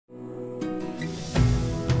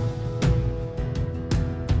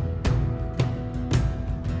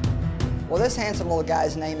this handsome little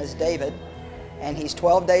guy's name is David, and he's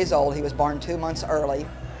 12 days old. He was born 2 months early,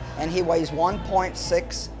 and he weighs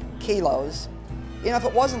 1.6 kilos. You know, if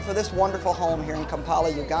it wasn't for this wonderful home here in Kampala,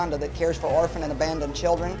 Uganda, that cares for orphan and abandoned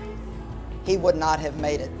children, he would not have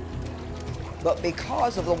made it. But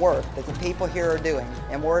because of the work that the people here are doing,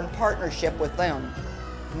 and we're in partnership with them,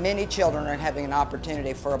 many children are having an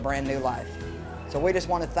opportunity for a brand new life. So we just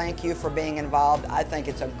want to thank you for being involved. I think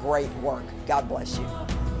it's a great work. God bless you.